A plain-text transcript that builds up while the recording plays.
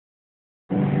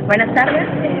Buenas tardes,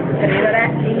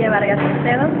 servidora Lilia Vargas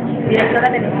Macedo, directora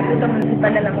del Instituto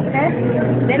Municipal de la Mujer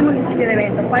del municipio de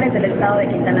Benito Juárez del estado de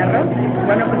Quintana Roo.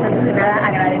 Bueno, pues antes de nada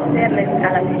agradecerles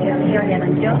a la asociación y a la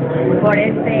JUN por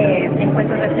este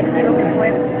encuentro receptivo que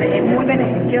fue muy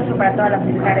beneficioso para todas las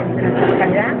mujeres de nuestra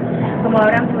localidad. Como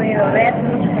habrán podido ver,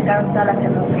 muchos sacaron todas las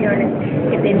emociones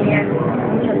que tenían,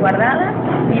 muchas guardadas,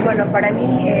 y bueno, para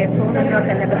mí fue un honor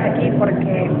tenerlos aquí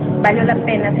porque valió la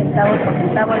pena centavo por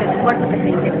centavo el esfuerzo que se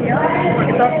invirtió,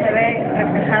 porque todo se ve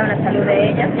reflejado en la salud de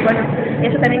ellas. Y bueno,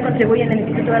 eso también contribuye en el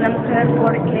Instituto de la Mujer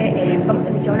porque vamos a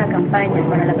iniciar una campaña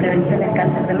para la prevención del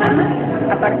cáncer de mama.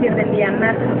 A partir del día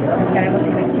martes nosotros estaremos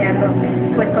iniciando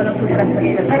pues con los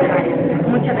ultrasonidos.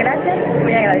 Muchas gracias,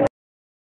 muy agradecida.